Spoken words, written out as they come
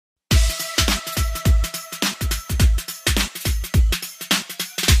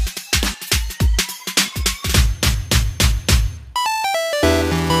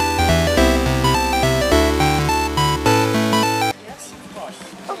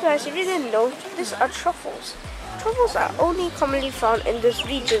Guys, if you didn't know, these are truffles. Truffles are only commonly found in this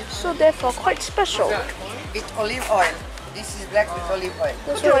region, so therefore quite special. With olive oil. This is black with olive oil.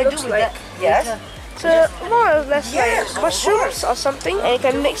 That's what it looks like. Yes. So more or less like mushrooms or something, and you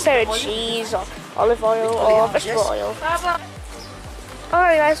can mix that with cheese or olive oil or vegetable oil.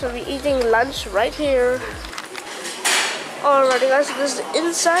 Alright guys, we'll be eating lunch right here. Alrighty guys, so this is the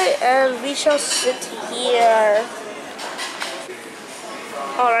inside and we shall sit here.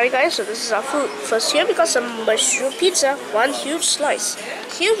 Alright guys, so this is our food. First here we got some mushroom pizza, one huge slice.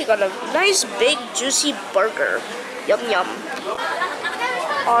 Here we got a nice big juicy burger. Yum yum.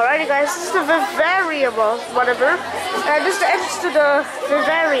 Alrighty guys, this is the vivarium or whatever. And this is the entrance to the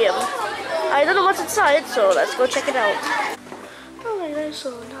vivarium. I don't know what's inside, so let's go check it out. Alright guys,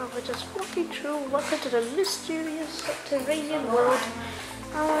 so now we're just walking through. Welcome to the mysterious subterranean world.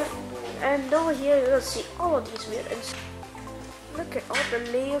 And over here you're gonna see all of these weird and look at all the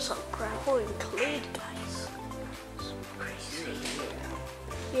layers of gravel and clay, guys. So crazy.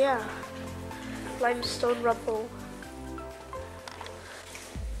 Yeah. Limestone rubble.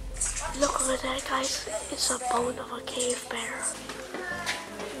 Look over there, guys. It's a bone of a cave bear.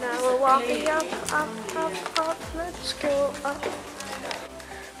 Now we're walking up. Let's go up.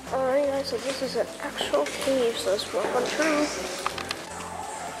 Alright guys, so this is an actual cave, so let's walk on through.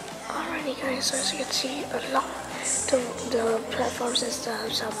 Alrighty guys, so as you can see, along the platforms is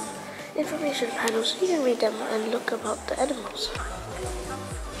some information panels. You can read them and look about the animals.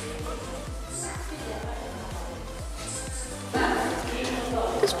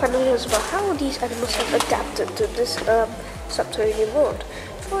 This panel is about how these animals have adapted to this subterranean world.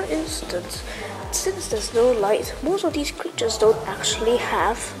 For instance, since there's no light, most of these creatures don't actually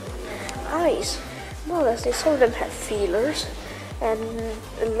have eyes. More or less, some of them have feelers and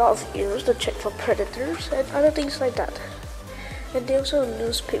a lot of ears to check for predators and other things like that. And they also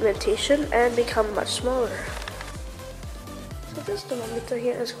lose pigmentation and become much smaller. So this thermometer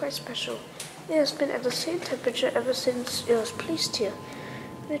here is quite special. It has been at the same temperature ever since it was placed here,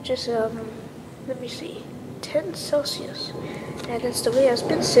 which is, let me see, 10 Celsius. And that's the way it has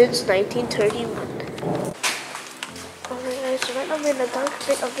been since 1931. Alright guys, so right now we're in the dark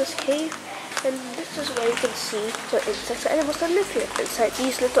bit of this cave, and this is where you can see the insects and animals that live here, inside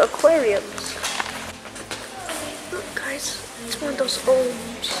these little aquariums. Look guys, it's one of those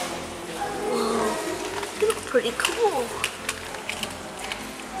ohms. Whoa, they look pretty cool.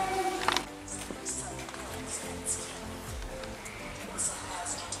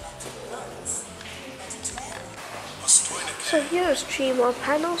 So here's 3 more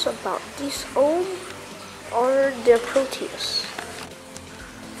panels about these ohms or their proteus.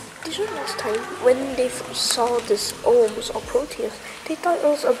 This was last time when they saw this ohms or proteus, they thought it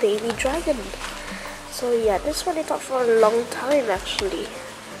was a baby dragon. So yeah, this one they thought for a long time actually.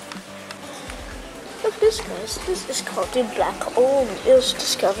 Look this guys, this is called the black ohm. It was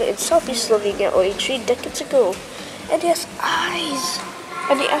discovered in Southeast Slovenia only 3 decades ago. And it has eyes,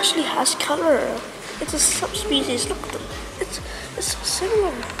 and it actually has color. It's a subspecies, look at them. It's so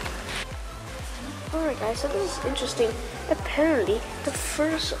similar. Alright guys, so this is interesting. Apparently, the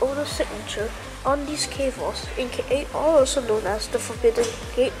first owner signature on these cave walls, also known as the Forbidden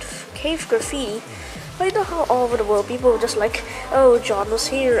Gate Cave Graffiti. I know how all over the world people were just like, oh, John was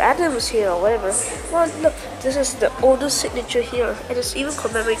here, Adam was here, or whatever. Well, look, this is the oldest signature here, and it's even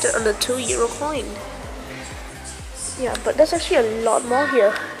commemorated on the €2 coin. Yeah, but there's actually a lot more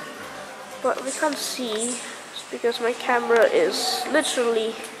here. But we can't see because my camera is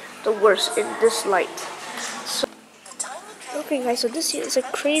literally the worst in this light. So, okay guys, so this here is a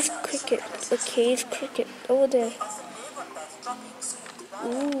cave cricket. A cave cricket over there.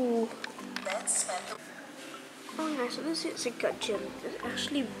 Ooh. Oh guys, so this here is a gudgeon. It's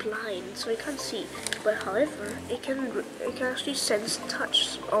actually blind, so it can't see. But however, it can actually sense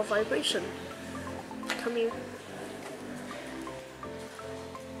touch or vibration. Come here.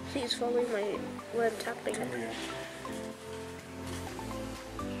 See, it's following where I'm tapping.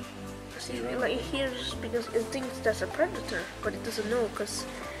 See, like it hears because it thinks that's a predator, but it doesn't know because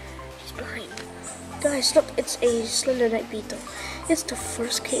he's blind. Guys, look, it's a slender-necked beetle. It's the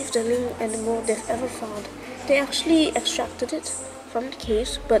first cave-dwelling animal they've ever found. They actually extracted it from the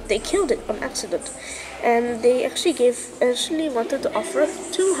caves, but they killed it on accident. And they actually wanted to offer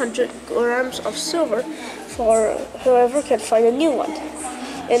 200 grams of silver for whoever can find a new one.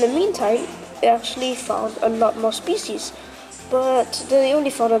 In the meantime, they actually found a lot more species, but they only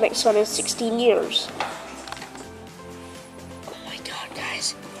found the next one in 16 years. Oh my god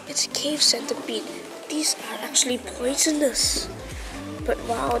guys, it's a cave centipede. These are actually poisonous. But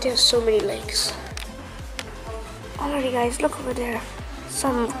wow, there's so many legs. Alrighty guys, look over there.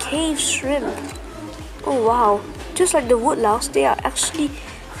 Some cave shrimp. Oh wow. Just like the woodlouse, they are actually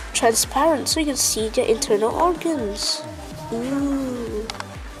transparent so you can see their internal organs. Ooh.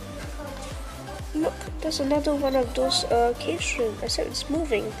 Look, there's another one of those cave shrimp, except it's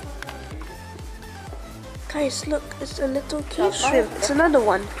moving. Guys, look, it's a little cave shrimp. It's another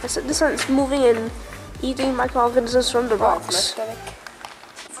one. Except this one is moving and eating microorganisms from the rocks.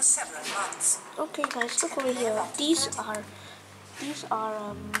 For several months. Okay guys, look over here. These are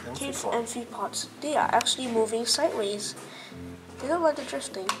cave amphipods. They are actually moving sideways. They don't like the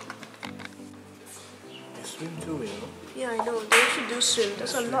drifting. They swim too, you know. Yeah, I know. They actually do swim.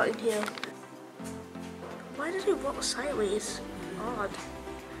 There's a lot in here. Why do they walk sideways? Odd.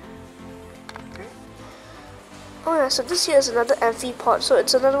 Oh yeah, so this here is another amphipod, so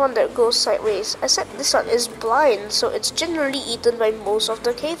it's another one that goes sideways. Except this one is blind, so it's generally eaten by most of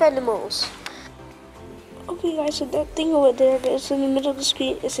the cave animals. Okay guys, so that thing over there that is in the middle of the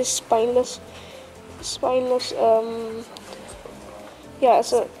screen is a spineless, yeah,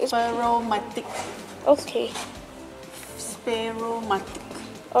 it's Sparrowmatic. okay. Sparrowmatic.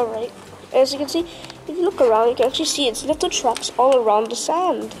 Alright. As you can see, if you look around, you can actually see its little tracks all around the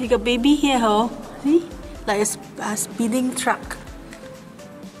sand. You got baby here, huh? See? Like a speeding truck.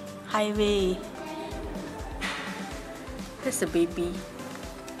 Highway. That's the baby.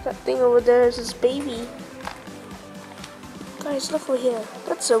 That thing over there is its baby. Guys, look over here.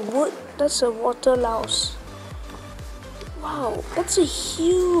 That's a water louse. Wow, that's a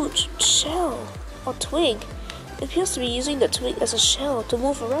huge shell or twig. It appears to be using the twig as a shell to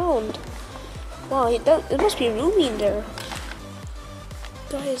move around. Wow, it must be roomy in there.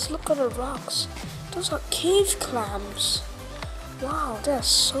 Guys, look at the rocks. Those are cave clams. Wow, there are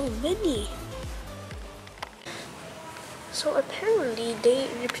so many. So apparently they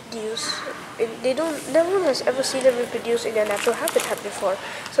reproduce. No one has ever seen them reproduce in their natural habitat before.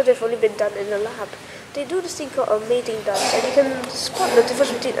 So they've only been done in the lab. They do this thing called a mating dance, and you can spot the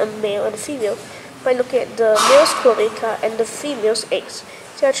difference between a male and a female by looking at the male's cloaca and the female's eggs.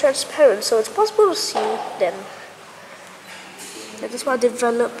 They are transparent, so it's possible to see them. That is what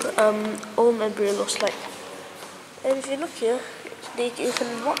developed old embryo looks like. And if you look here, you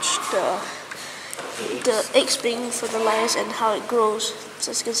can watch the eggs being fertilized and how it grows.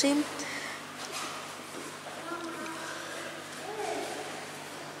 So as you can see,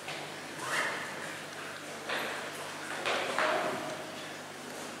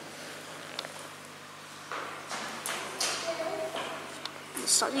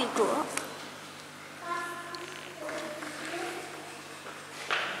 it's starting to grow up.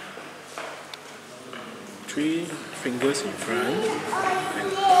 Three fingers in front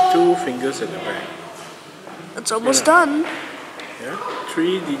and 2 fingers at the back. It's almost done. Yeah,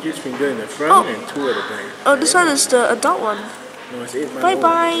 3 digits finger in the front and 2 at the back. Oh, this one is the adult one. No, it's 8 months Bye old.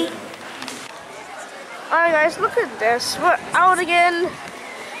 bye. Alright guys, look at this. We're out again.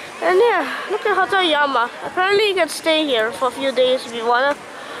 And yeah, look at Hotel Yama. Apparently you can stay here for a few days if you wanna.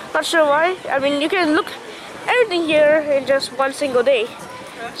 Not sure why. I mean, you can look everything here in just one single day.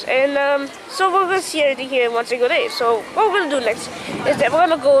 And so we're gonna see everything here in one single day. So what we're gonna do next is that we're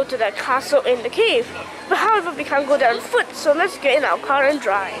gonna go to that castle in the cave. But however, we can't go there on foot, so let's get in our car and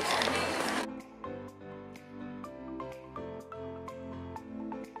drive.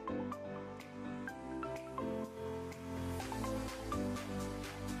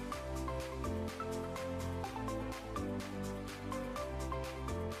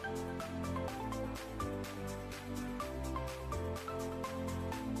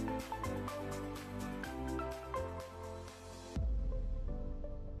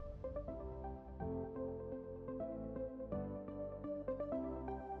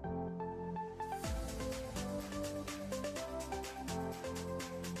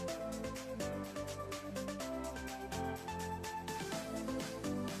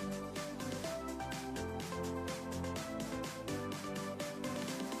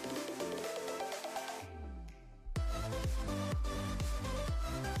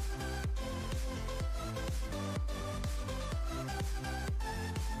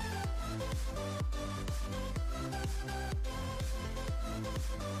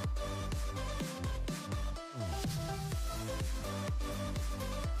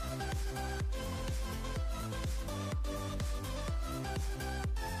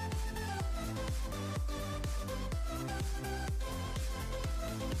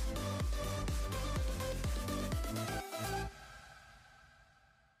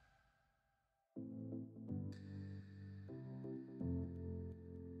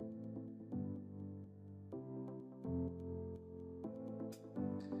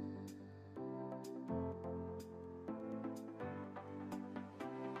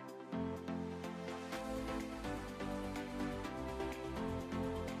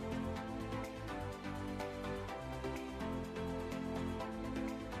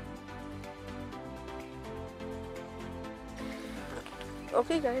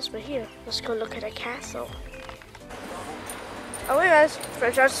 Okay guys, we're here. Let's go look at a castle. Okay guys,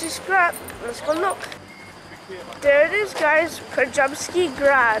 Predjama Grad. Let's go look. There it is guys, Predjama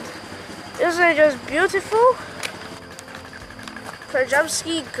Grad. Isn't it just beautiful?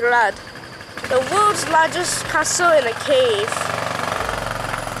 Predjama Grad. The world's largest castle in a cave.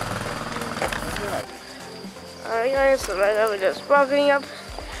 Alright guys, so right now we're just walking up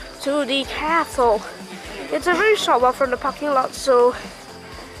to the castle. It's a very short walk from the parking lot, so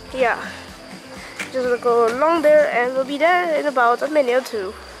yeah. Just gonna go along there and we'll be there in about a minute or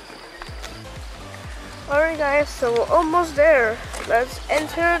two. Alright guys, so we're almost there. Let's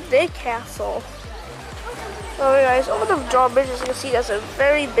enter the castle. Alright guys, over the drawbridge as you can see there's a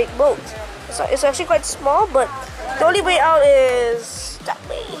very big boat. It's actually quite small, but the only way out is that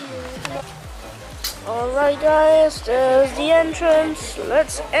way. Alright guys, there's the entrance.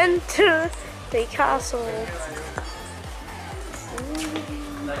 Let's enter the castle.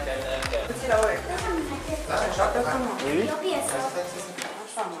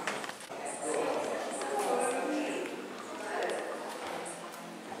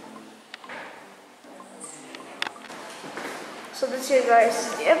 So this here guys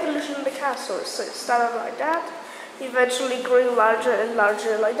is the evolution of the castle. So it started like that, eventually growing larger and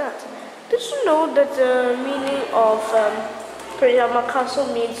larger like that. Did you know that the meaning of Predjama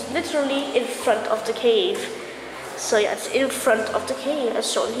Castle means literally in front of the cave? So yeah, it's in front of the cave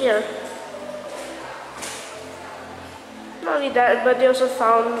as shown here. Not only that, but they also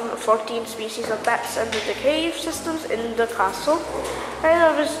found 14 species of bats under the cave systems in the castle. And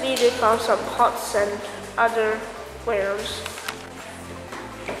obviously they found some pots and other wares.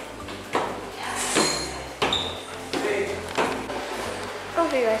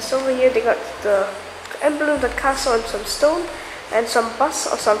 Okay guys, over here they got the emblem of the castle on some stone and some busts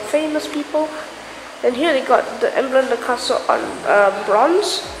of some famous people. And here they got the emblem of the castle on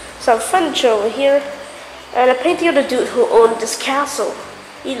bronze, some furniture over here, and a painting of the dude who owned this castle.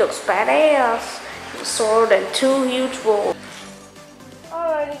 He looks badass, with a sword and 2 huge wolves.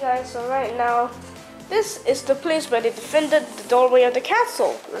 Alrighty guys, so right now, this is the place where they defended the doorway of the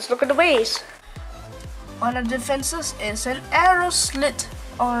castle. Let's look at the ways. One of the defenses is an arrow slit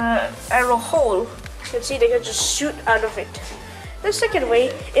or an arrow hole. You can see they can just shoot out of it. The second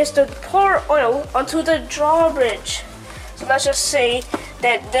way is to pour oil onto the drawbridge. So let's just say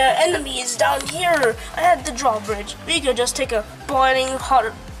that the enemy is down here at the drawbridge. We could just take a boiling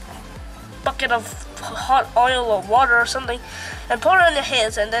hot bucket of hot oil or water or something and pour it on their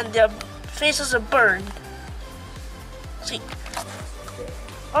heads, and then their faces are burned. See?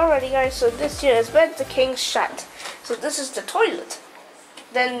 Alrighty guys, so this here is where the king sat. So this is the toilet.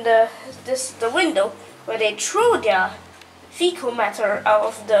 Then this is the window where they throw their fecal matter out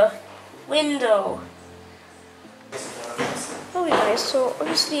of the window. Okay guys, so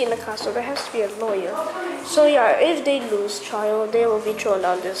obviously in the castle there has to be a lawyer. So yeah, if they lose trial, they will be thrown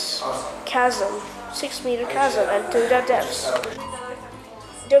down this chasm, 6-meter chasm, and to their deaths.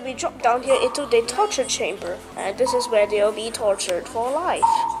 They'll be dropped down here into the torture chamber, and this is where they'll be tortured for life.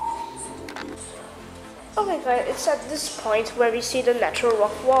 Okay guys, it's at this point where we see the natural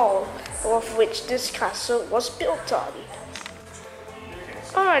rock wall, of which this castle was built on.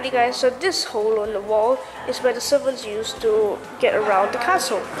 Alrighty guys, so this hole on the wall is where the servants used to get around the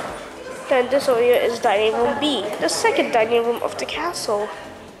castle. Then this over here is dining room B, the second dining room of the castle.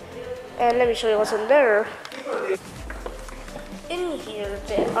 And let me show you what's in there. In here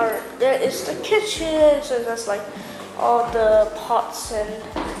there is the kitchen, so that's like all the pots and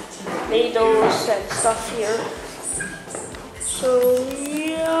ladles and stuff here. So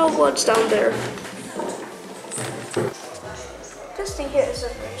yeah, what's down there? This thing here is a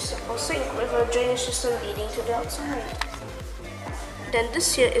very simple sink with a drainage system leading to the outside. Then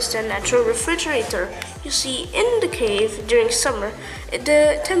this here is the natural refrigerator. You see, in the cave during summer,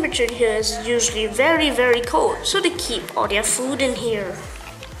 the temperature here is usually very cold, so they keep all their food in here.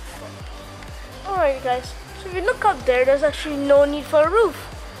 Alright guys, so if you look up there, there's actually no need for a roof.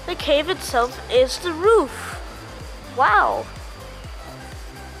 The cave itself is the roof. Wow!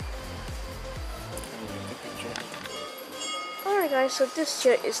 Alright guys, so this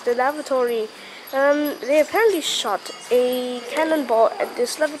here is the lavatory. They apparently shot a cannonball at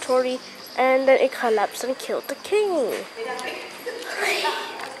this lavatory and then it collapsed and killed the king.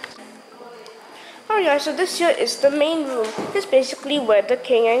 Alright guys, so this here is the main room. It's basically where the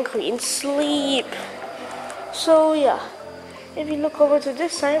king and queen sleep. So yeah, if you look over to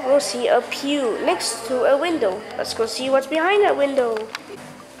this side, we'll see a pew next to a window. Let's go see what's behind that window.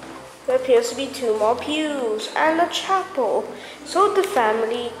 There appears to be 2 more pews and a chapel, so the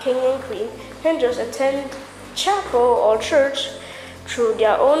family, king and queen, can just attend chapel or church through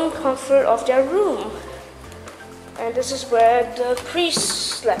their own comfort of their room. And this is where the priest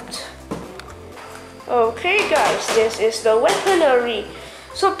slept. Okay guys, this is the weaponry.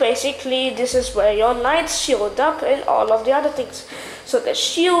 So basically this is where your knights shield up and all of the other things. So there's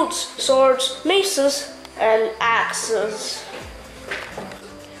shields, swords, maces, and axes.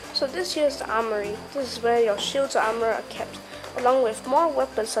 So this here is the armory. This is where your shields and armor are kept, along with more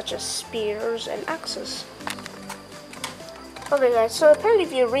weapons such as spears and axes. Okay guys, so apparently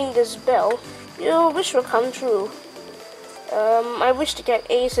if you ring this bell, your wish will come true. I wish to get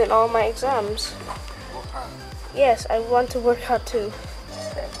A's in all my exams. Yes, I want to work hard too.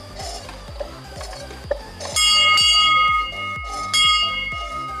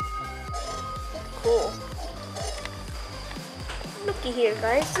 Cool. Looky here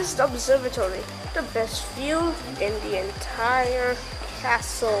guys, this is the observatory. The best view in the entire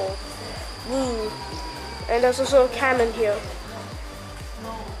castle. Woo. And there's also a cannon here.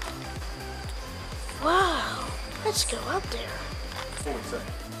 Wow, let's go up there.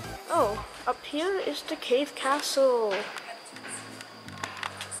 Oh, up here is the cave castle.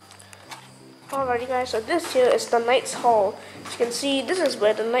 Alrighty guys, so this here is the Knight's Hall. As you can see, this is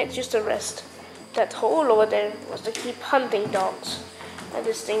where the knights used to rest. That hole over there was to keep hunting dogs. And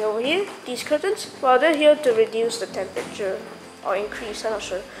this thing over here, these curtains, well, they're here to reduce the temperature or increase, I'm not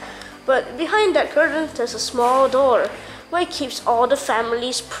sure. But behind that curtain, there's a small door where it keeps all the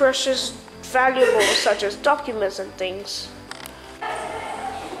family's precious valuables such as documents and things.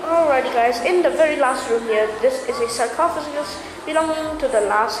 Alrighty guys, in the very last room here, this is a sarcophagus belonging to the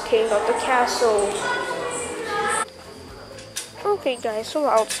last king of the castle. Okay guys, so we're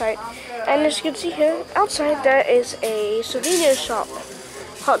outside, and as you can see here, outside there is a souvenir shop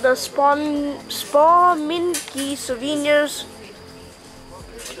called the Minky Souvenirs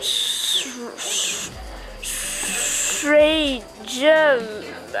Predjama.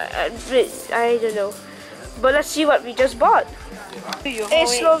 I don't know, but let's see what we just bought. A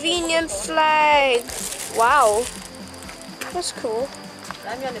Slovenian flag. Wow, that's cool.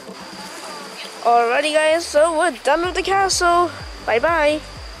 Alrighty guys, so we're done with the castle. Bye bye.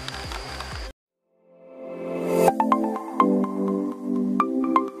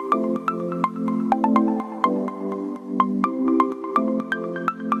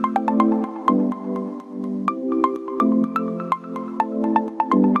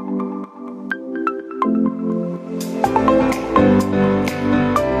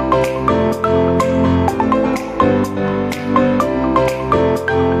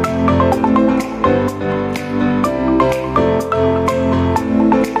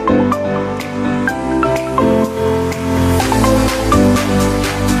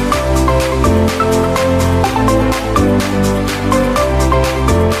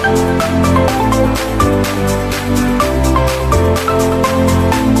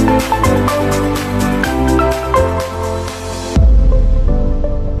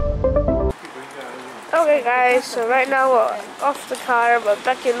 Okay guys, so right now we're off the car, we're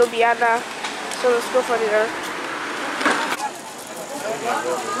back in Ljubljana, so let's go for dinner.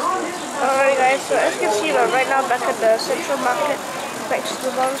 Alright guys, so as you can see, we're right now back at the Central Market, next to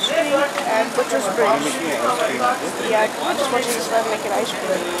the Bond Street and Butcher's Bridge. Yeah, we're just watching this man making ice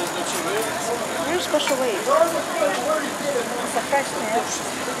cream. Very special way. It's a fresh meal.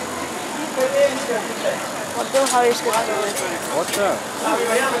 Well, Bill Harry's good for it. What's that?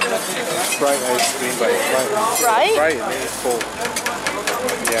 Fried ice cream by fried. Fried? Fried, and then it's cold.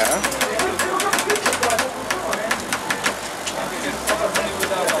 Yeah.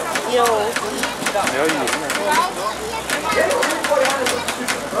 Yo. Nhớ gì nữa nè.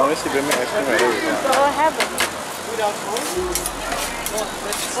 Nói xin bên mấy ice cream này đâu vậy? Oh, I haven't.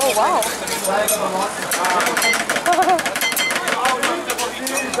 Oh, wow.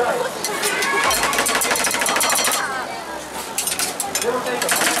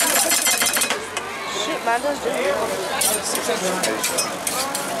 Shoot, man, those do it.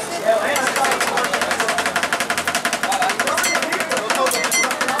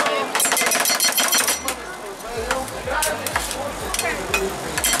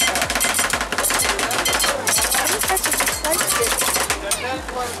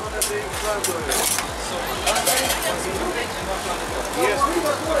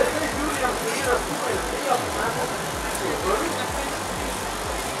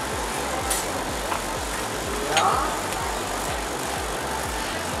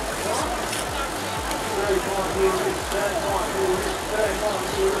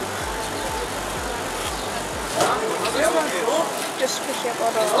 Just picking up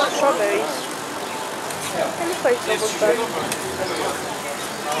all the strawberries. And it's quite almost done.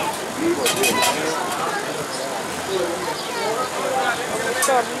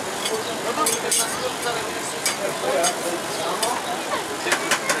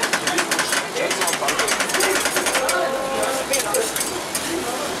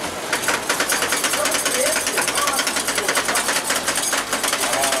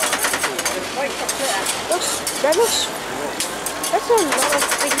 That's a lot of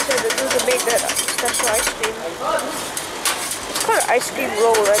things that they do to make that special ice cream. It's called an ice cream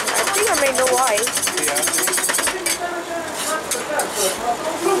roll, and I think I may know why.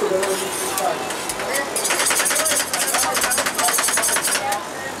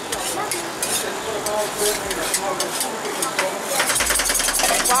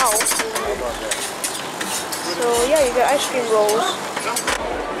 Wow. So yeah, you got ice cream rolls.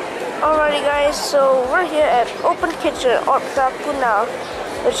 Alrighty guys, so we're here at Open Kitchen, Orta Kuna,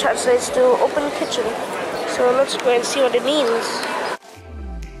 which translates to Open Kitchen. So let's go and see what it means.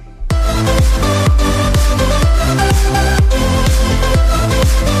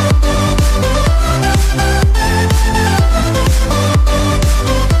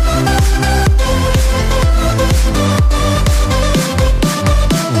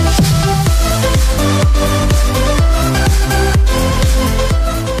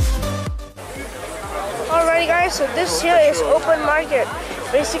 So this here is open market.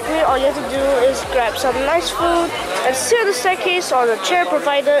 Basically all you have to do is grab some nice food and sit on the staircase or the chair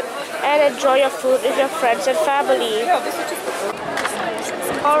provided and enjoy your food with your friends and family.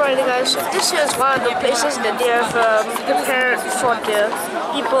 Alrighty guys, so this here is one of the places that they have prepared for the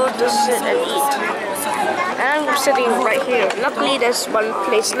people to sit and eat. And I'm sitting right here. Luckily there's one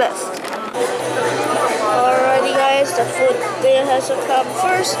place left. Alrighty guys, the food there has to come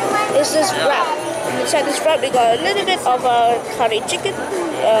first is this wrap. Inside this wrap we got a little bit of curry chicken,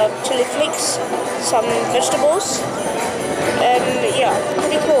 chili flakes, some vegetables, and yeah,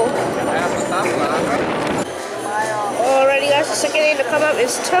 pretty cool. Alrighty guys, the second thing to come up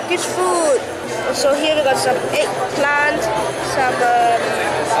is Turkish food. So here we got some eggplant, some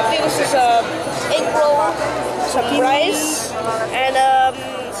I think this is egg roll, some rice, and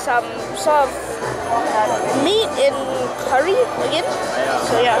some sort of meat in curry again.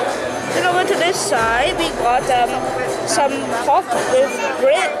 So yeah. Then over to this side, we got some pork with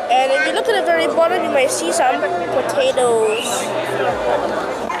bread, and if you look at the very bottom, you might see some potatoes.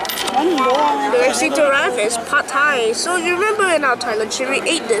 The next thing to arrive is pad thai. So you remember in our Thailand trip, we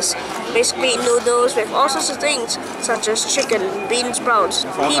ate this. Basically noodles with all sorts of things, such as chicken, bean sprouts,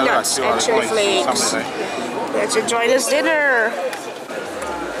 peanuts, and chili flakes. Let's enjoy this dinner.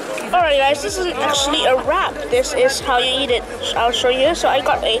 Alright guys, this is actually a wrap. This is how you eat it. I'll show you. So I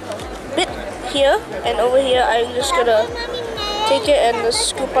got a bit here, and over here I'm just gonna take it and just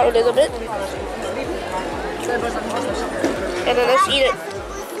scoop out a little bit. And then let's eat it.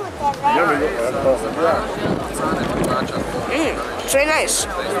 It's very nice.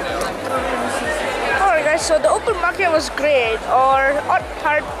 Alright guys, so the open market was great, or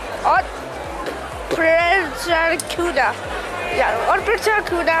Predjama. Yeah,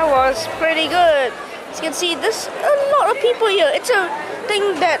 Predjama was pretty good. As you can see, there's a lot of people here. It's a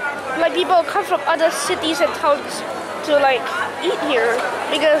thing that like people come from other cities and towns to like eat here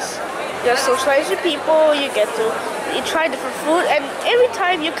because you're socializing with people. You try different food, and every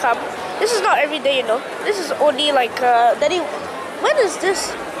time you come, this is not every day, you know. This is only like when is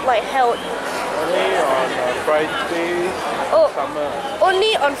this like held? Only on Fridays. Oh, summer.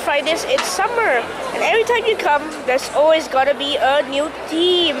 Only on Fridays in summer. And every time you come, there's always gotta be a new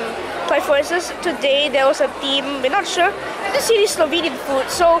theme. Like for instance, today there was a theme, we're not sure, to see the Slovenian food.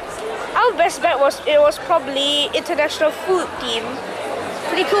 So our best bet was it was probably international food theme.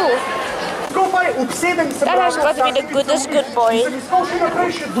 Pretty cool. That has got to be the goodest good boy. Oh,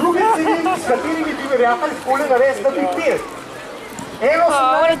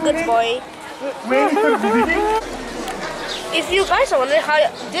 what a good boy. If you guys are wondering how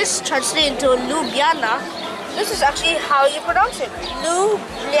this translates into Ljubljana, this is actually how you pronounce it.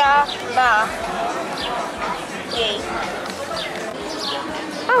 Ljubljana. Yay.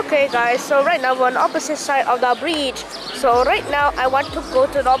 Okay guys, so right now we're on the opposite side of the bridge. So right now I want to go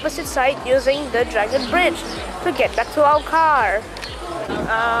to the opposite side using the Dragon Bridge to get back to our car.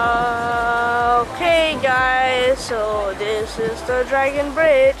 Okay guys, so this is the Dragon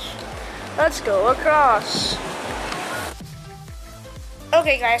Bridge. Let's go across.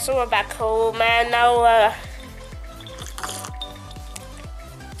 Okay guys, so we're back home, and now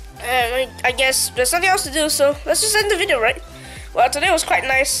I guess there's nothing else to do, so let's just end the video, right? Well, today was quite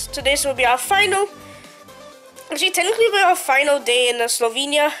nice. Today's will be our final, actually technically will be our final day in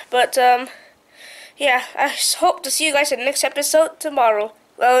Slovenia, but yeah, I hope to see you guys in the next episode tomorrow.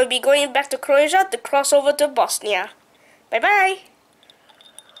 Well, we'll be going back to Croatia to cross over to Bosnia. Bye bye.